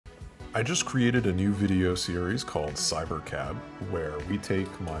I just created a new video series called Cybercab, where we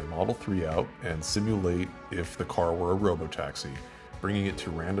take my Model 3 out and simulate if the car were a robotaxi, bringing it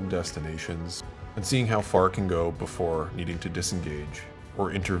to random destinations and seeing how far it can go before needing to disengage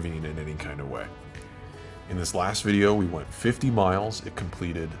or intervene in any kind of way. In this last video, we went 50 miles, it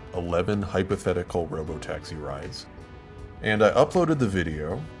completed 11 hypothetical robotaxi rides, and I uploaded the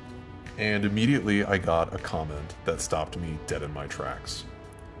video, and immediately I got a comment that stopped me dead in my tracks.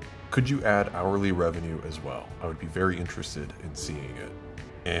 Could you add hourly revenue as well? I would be very interested in seeing it.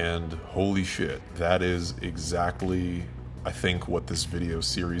 And holy shit, that is exactly, I think, what this video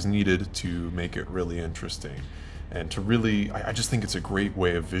series needed to make it really interesting. And to really, I just think it's a great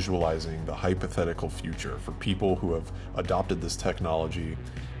way of visualizing the hypothetical future for people who have adopted this technology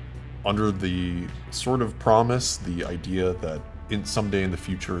under the sort of promise, the idea that someday in the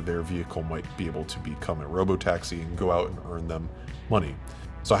future their vehicle might be able to become a robotaxi and go out and earn them money.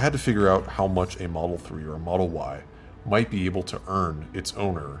 So I had to figure out how much a Model 3 or a Model Y might be able to earn its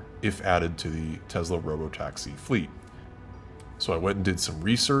owner if added to the Tesla Robotaxi fleet. So I went and did some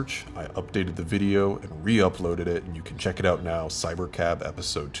research, I updated the video and re-uploaded it, and you can check it out now, Cybercab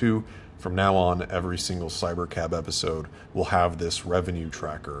episode 2. From now on, every single Cybercab episode will have this revenue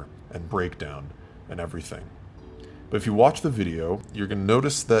tracker and breakdown and everything. But if you watch the video, you're going to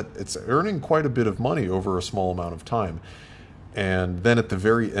notice that it's earning quite a bit of money over a small amount of time. And then at the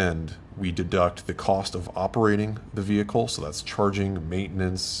very end, we deduct the cost of operating the vehicle, so that's charging,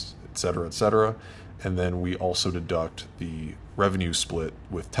 maintenance, etc. And then we also deduct the revenue split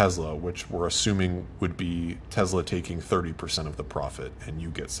with Tesla, which we're assuming would be Tesla taking 30% of the profit and you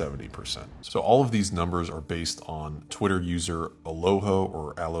get 70%. So all of these numbers are based on Twitter user Aloho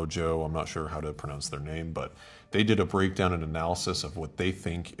or Alojo, I'm not sure how to pronounce their name, but they did a breakdown and analysis of what they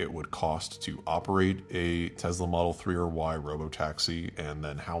think it would cost to operate a Tesla Model 3 or Y robotaxi, and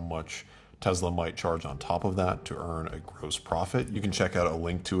then how much Tesla might charge on top of that to earn a gross profit. You can check out a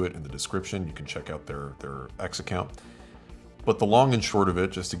link to it in the description. You can check out their X account. But the long and short of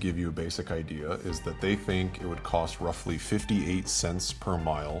it, just to give you a basic idea, is that they think it would cost roughly 58 cents per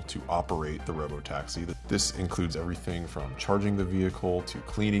mile to operate the robotaxi. This includes everything from charging the vehicle, to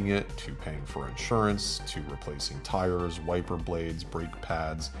cleaning it, to paying for insurance, to replacing tires, wiper blades, brake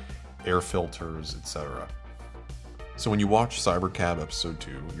pads, air filters, etc. So when you watch Cybercab episode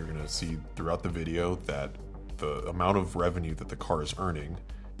 2, you're going to see throughout the video that the amount of revenue that the car is earning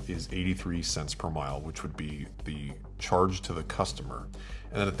is 83 cents per mile, which would be the charge to the customer.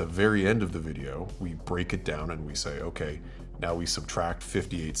 And then at the very end of the video, we break it down and we say, okay, now we subtract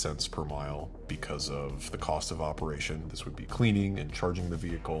 58 cents per mile because of the cost of operation. This would be cleaning and charging the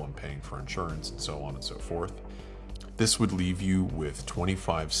vehicle and paying for insurance and so on and so forth. This would leave you with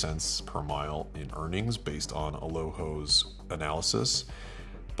 25 cents per mile in earnings based on Aloho's analysis.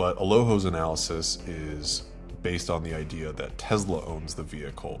 But Aloho's analysis is based on the idea that Tesla owns the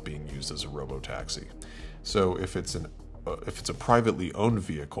vehicle being used as a robotaxi. So if it's a privately owned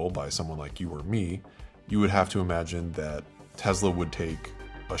vehicle by someone like you or me, you would have to imagine that Tesla would take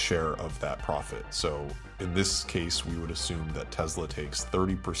a share of that profit. So in this case, we would assume that Tesla takes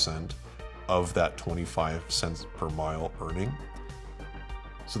 30% of that 25 cents per mile earning.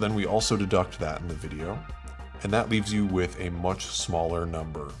 So then we also deduct that in the video, and that leaves you with a much smaller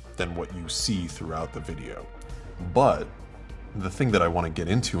number than what you see throughout the video. But the thing that I want to get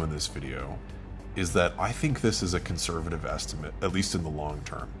into in this video is that I think this is a conservative estimate, at least in the long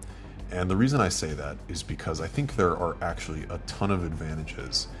term. And the reason I say that is because I think there are actually a ton of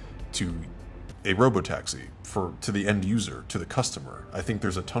advantages to a robotaxi to the end user, to the customer. I think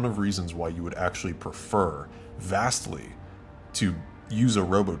there's a ton of reasons why you would actually prefer vastly to use a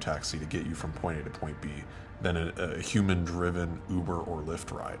robotaxi to get you from point A to point B than a human-driven Uber or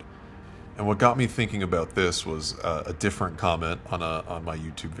Lyft ride. And what got me thinking about this was a different comment on my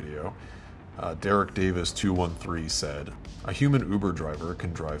YouTube video. Derek Davis 213 said, "A human Uber driver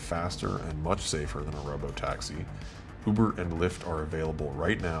can drive faster and much safer than a robotaxi. Uber and Lyft are available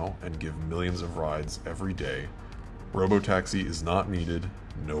right now and give millions of rides every day. Robotaxi is not needed.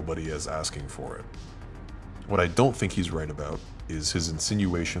 Nobody is asking for it." What I don't think he's right about is his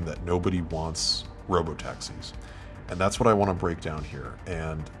insinuation that nobody wants robotaxis. And that's what I want to break down here.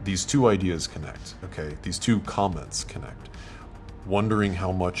 And these two ideas connect, okay? These two comments connect. Wondering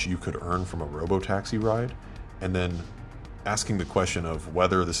how much you could earn from a robotaxi ride, and then asking the question of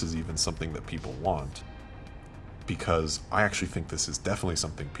whether this is even something that people want. Because I actually think this is definitely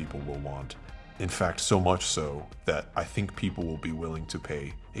something people will want. In fact, so much so that I think people will be willing to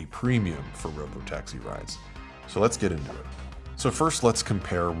pay a premium for robotaxi rides. So let's get into it. So first, let's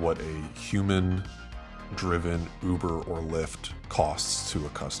compare what a human driven Uber or Lyft costs to a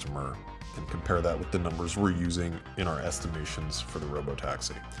customer and compare that with the numbers we're using in our estimations for the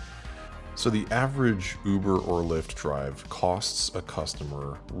Robotaxi. So the average Uber or Lyft drive costs a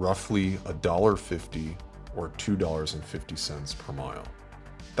customer roughly $1.50 or $2.50 per mile.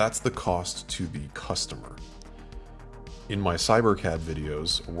 That's the cost to the customer. In my CyberCab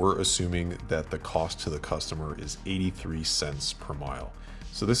videos, we're assuming that the cost to the customer is 83 cents per mile.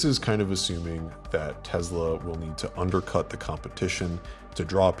 So this is kind of assuming that Tesla will need to undercut the competition to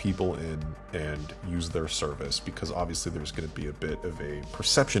draw people in and use their service, because obviously there's going to be a bit of a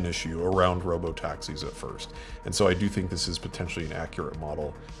perception issue around robotaxis at first. And so I do think this is potentially an accurate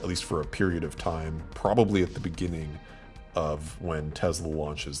model, at least for a period of time, probably at the beginning of when Tesla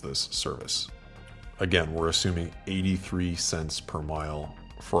launches this service. Again, we're assuming 83 cents per mile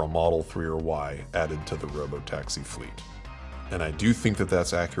for a Model 3 or Y added to the Robotaxi fleet. And I do think that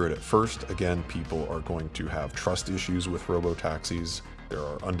that's accurate at first. Again, people are going to have trust issues with robotaxis. There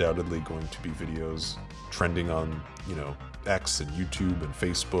are undoubtedly going to be videos trending on, X and YouTube and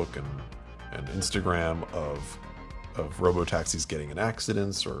Facebook and Instagram of robotaxis getting in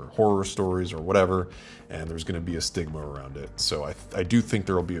accidents or horror stories or whatever, and there's going to be a stigma around it. So I do think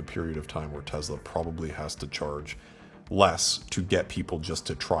there will be a period of time where Tesla probably has to charge less to get people just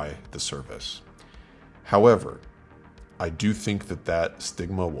to try the service. However, I do think that that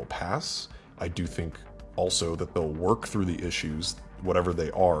stigma will pass. I do think also that they'll work through the issues, whatever they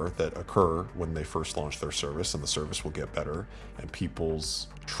are, that occur when they first launch their service, and the service will get better, and people's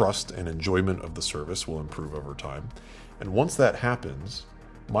trust and enjoyment of the service will improve over time. And once that happens,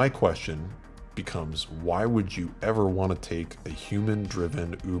 my question becomes, why would you ever want to take a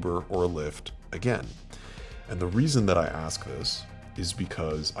human-driven Uber or Lyft again? And the reason that I ask this is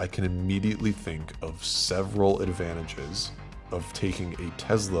because I can immediately think of several advantages of taking a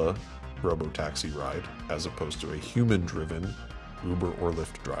Tesla Robotaxi ride as opposed to a human-driven Uber or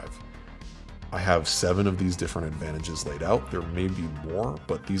Lyft drive. I have 7 of these different advantages laid out. There may be more,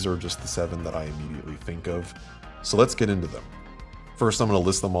 but these are just the 7 that I immediately think of. So let's get into them. First, I'm going to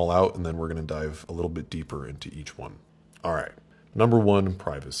list them all out, and then we're going to dive a little bit deeper into each one. All right. Number 1,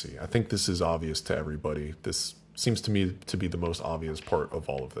 privacy. I think this is obvious to everybody. This seems to me to be the most obvious part of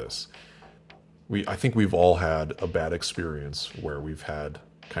all of this. I think we've all had a bad experience where we've had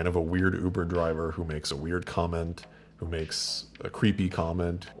kind of a weird Uber driver who makes a weird comment, who makes a creepy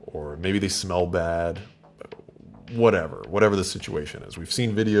comment, or maybe they smell bad, whatever the situation is. We've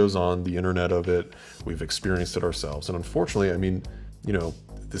seen videos on the internet of it. We've experienced it ourselves. And unfortunately, I mean,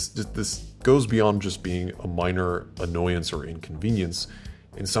 this goes beyond just being a minor annoyance or inconvenience.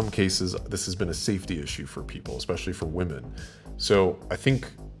 In some cases, this has been a safety issue for people, especially for women. So I think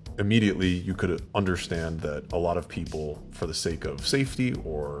immediately you could understand that a lot of people, for the sake of safety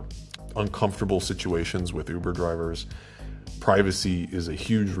or uncomfortable situations with Uber drivers, privacy is a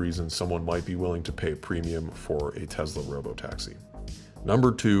huge reason someone might be willing to pay a premium for a Tesla Robotaxi.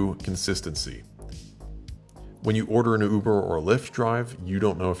 Number 2, consistency. When you order an Uber or a Lyft drive, you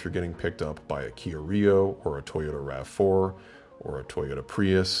don't know if you're getting picked up by a Kia Rio or a Toyota RAV4 or a Toyota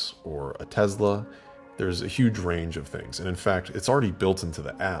Prius or a Tesla. There's a huge range of things. And in fact, it's already built into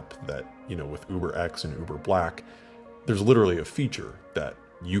the app that, with Uber X and Uber Black, there's literally a feature that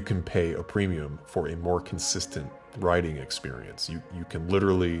you can pay a premium for a more consistent riding experience. You can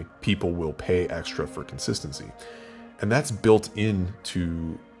literally, people will pay extra for consistency. And that's built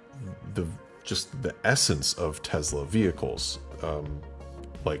into just the essence of Tesla vehicles.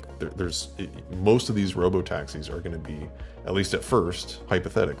 Most of these robotaxis are going to be, at least at first,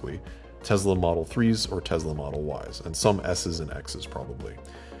 hypothetically, Tesla Model 3s or Tesla Model Ys, and some S's and X's probably.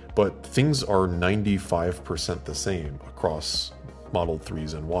 But things are 95% the same across Model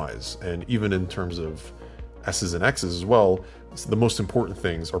 3s and Ys. And even in terms of S's and X's as well, the most important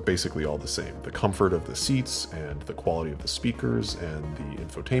things are basically all the same. The comfort of the seats and the quality of the speakers and the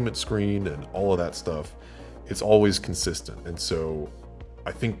infotainment screen and all of that stuff, it's always consistent. And so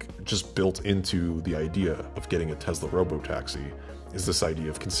I think just built into the idea of getting a Tesla Robotaxi is this idea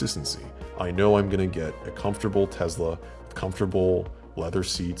of consistency. I know I'm going to get a comfortable Tesla with comfortable leather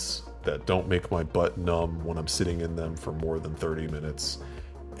seats that don't make my butt numb when I'm sitting in them for more than 30 minutes,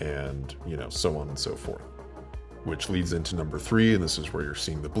 and so on and so forth. Which leads into number 3, and this is where you're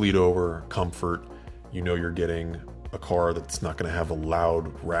seeing the bleed over, comfort. You're getting a car that's not going to have a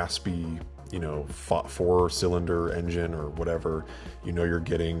loud, raspy, 4-cylinder engine or whatever. You're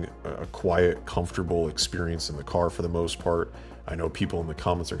getting a quiet, comfortable experience in the car for the most part. I know people in the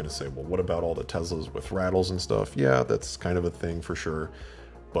comments are going to say, well, what about all the Teslas with rattles and stuff? Yeah, that's kind of a thing for sure.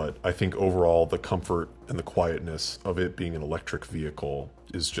 But I think overall, the comfort and the quietness of it being an electric vehicle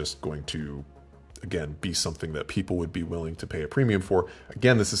is just going to again, be something that people would be willing to pay a premium for.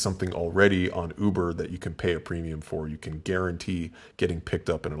 Again, this is something already on Uber that you can pay a premium for. You can guarantee getting picked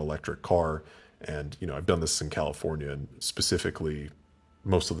up in an electric car. And, I've done this in California, and specifically,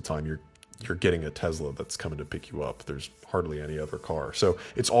 most of the time you're getting a Tesla that's coming to pick you up. There's hardly any other car. So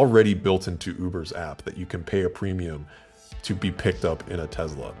it's already built into Uber's app that you can pay a premium to be picked up in a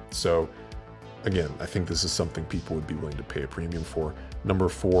Tesla. So again, I think this is something people would be willing to pay a premium for. Number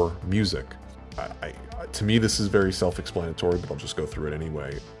 4, music. To me, this is very self-explanatory, but I'll just go through it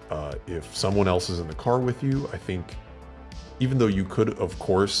anyway. If someone else is in the car with you, I think even though you could, of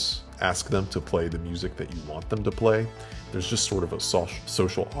course, ask them to play the music that you want them to play, there's just sort of a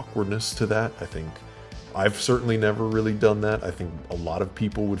social awkwardness to that. I think I've certainly never really done that. I think a lot of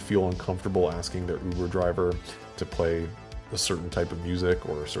people would feel uncomfortable asking their Uber driver to play a certain type of music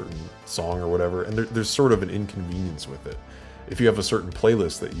or a certain song or whatever, and there's sort of an inconvenience with it. If you have a certain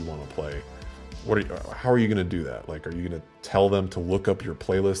playlist that you want to play, how are you going to do that? Like, are you going to tell them to look up your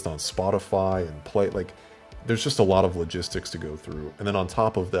playlist on Spotify and play? Like, there's just a lot of logistics to go through. And then on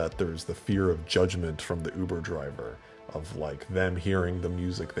top of that, there's the fear of judgment from the Uber driver, of like them hearing the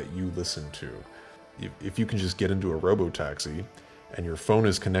music that you listen to. If you can just get into a Robotaxi and your phone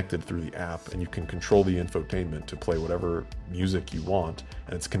is connected through the app and you can control the infotainment to play whatever music you want,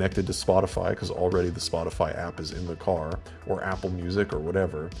 and it's connected to Spotify because already the Spotify app is in the car, or Apple Music or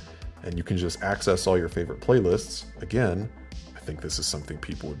whatever, and you can just access all your favorite playlists, again, I think this is something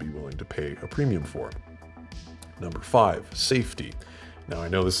people would be willing to pay a premium for. Number 5, safety. Now, I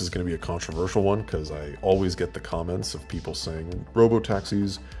know this is going to be a controversial one because I always get the comments of people saying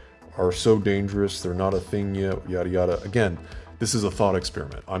Robotaxis are so dangerous, they're not a thing yet, yada yada. Again, this is a thought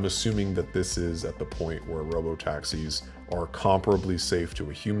experiment. I'm assuming that this is at the point where Robotaxis are comparably safe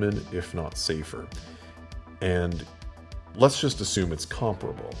to a human, if not safer. And let's just assume it's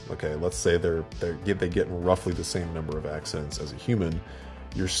comparable. Okay, let's say they get in roughly the same number of accidents as a human.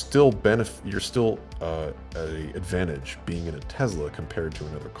 You're still at an advantage being in a Tesla compared to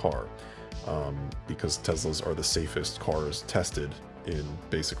another car, because Teslas are the safest cars tested in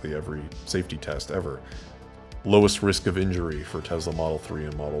basically every safety test ever. Lowest risk of injury for Tesla Model 3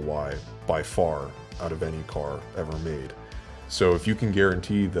 and Model Y by far out of any car ever made. So if you can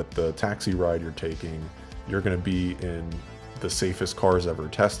guarantee that the taxi ride you're taking, you're going to be in the safest cars ever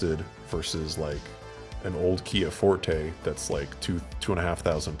tested versus like an old Kia Forte that's like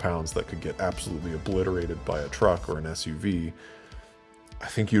 2,500 pounds that could get absolutely obliterated by a truck or an SUV, I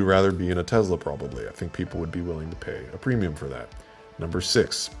think you'd rather be in a Tesla probably. I think people would be willing to pay a premium for that. Number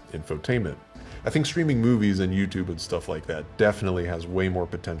 6, infotainment. I think streaming movies and YouTube and stuff like that definitely has way more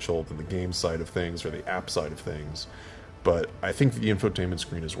potential than the game side of things or the app side of things. But I think the infotainment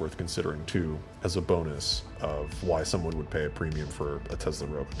screen is worth considering too, as a bonus of why someone would pay a premium for a Tesla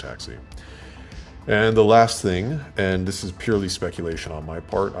Robotaxi. And the last thing, and this is purely speculation on my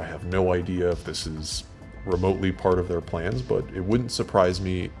part, I have no idea if this is remotely part of their plans, but it wouldn't surprise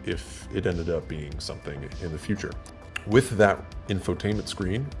me if it ended up being something in the future. With that infotainment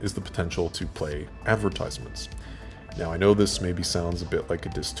screen is the potential to play advertisements. Now, I know this maybe sounds a bit like a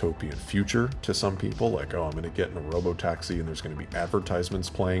dystopian future to some people, like, oh, I'm going to get in a Robotaxi and there's going to be advertisements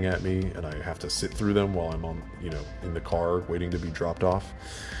playing at me and I have to sit through them while I'm on, in the car waiting to be dropped off.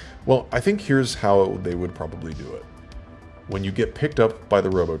 Well, I think here's how they would probably do it. When you get picked up by the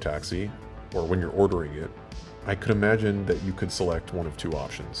Robotaxi, or when you're ordering it, I could imagine that you could select one of two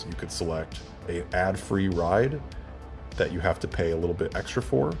options. You could select an ad-free ride that you have to pay a little bit extra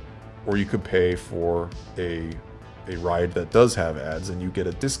for, or you could pay for a ride that does have ads and you get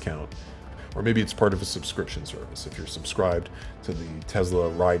a discount. Or maybe it's part of a subscription service. If you're subscribed to the Tesla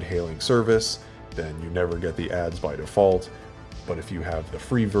ride-hailing service, then you never get the ads by default. But if you have the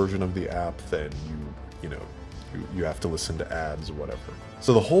free version of the app, then you have to listen to ads or whatever.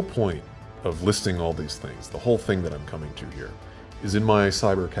 So the whole point of listing all these things, the whole thing that I'm coming to here, is in my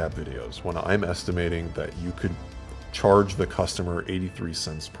Cybercab videos when I'm estimating that you could charge the customer 83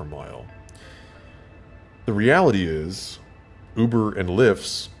 cents per mile. The reality is Uber and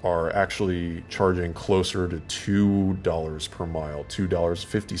Lyft are actually charging closer to $2 per mile,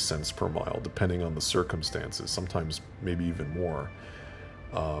 $2.50 per mile, depending on the circumstances, sometimes maybe even more.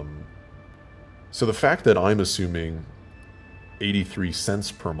 So the fact that I'm assuming 83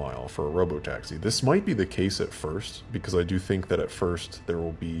 cents per mile for a Robotaxi, this might be the case at first, because I do think that at first there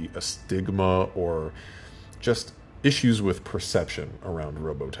will be a stigma or just issues with perception around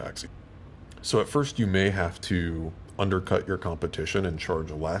Robotaxi. So at first you may have to undercut your competition and charge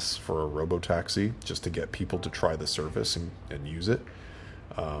less for a Robotaxi just to get people to try the service and use it,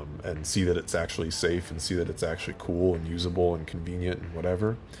 and see that it's actually safe and see that it's actually cool and usable and convenient and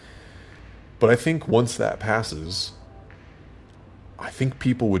whatever. But I think once that passes, I think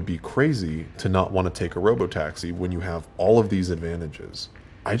people would be crazy to not want to take a Robotaxi when you have all of these advantages.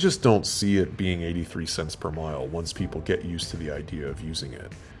 I just don't see it being 83 cents per mile once people get used to the idea of using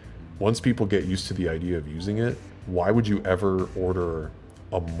it. Once people get used to the idea of using it, why would you ever order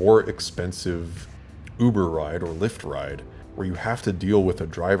a more expensive Uber ride or Lyft ride where you have to deal with a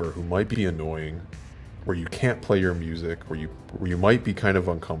driver who might be annoying, where you can't play your music, where you might be kind of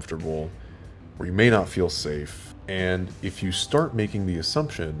uncomfortable, where you may not feel safe? And if you start making the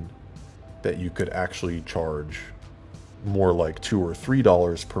assumption that you could actually charge more like $2 or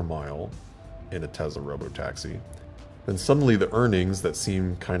 $3 per mile in a Tesla Robotaxi, then suddenly the earnings that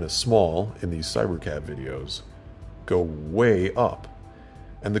seem kind of small in these Cybercab videos go way up.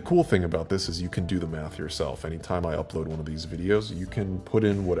 And the cool thing about this is you can do the math yourself. Anytime I upload one of these videos, you can put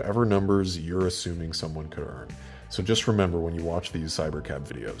in whatever numbers you're assuming someone could earn. So just remember when you watch these Cybercab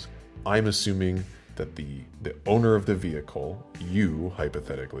videos, I'm assuming that the owner of the vehicle, you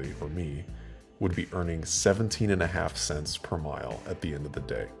hypothetically, or me, would be earning 17.5 cents per mile at the end of the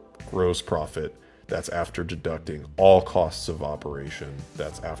day. Gross profit. That's after deducting all costs of operation.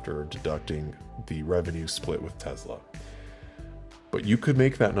 That's after deducting the revenue split with Tesla. But you could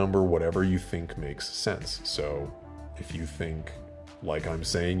make that number whatever you think makes sense. So if you think, like I'm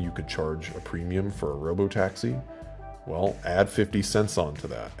saying, you could charge a premium for a Robotaxi, well, add 50 cents onto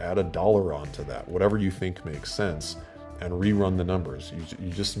that, add $1 onto that, whatever you think makes sense, and rerun the numbers.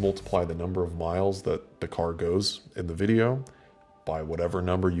 You just multiply the number of miles that the car goes in the video by whatever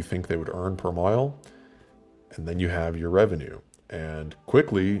number you think they would earn per mile, and then you have your revenue. And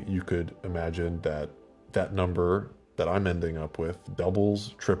quickly, you could imagine that that number that I'm ending up with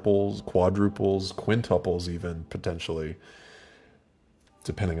doubles, triples, quadruples, quintuples even, potentially,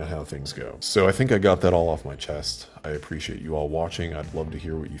 depending on how things go. So I think I got that all off my chest. I appreciate you all watching. I'd love to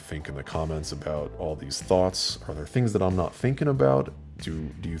hear what you think in the comments about all these thoughts. Are there things that I'm not thinking about? Do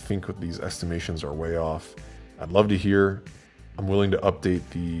you think these estimations are way off? I'd love to hear. I'm willing to update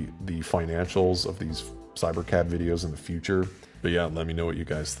the financials of these Cybercab videos in the future. But yeah, let me know what you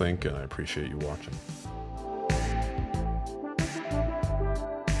guys think, and I appreciate you watching.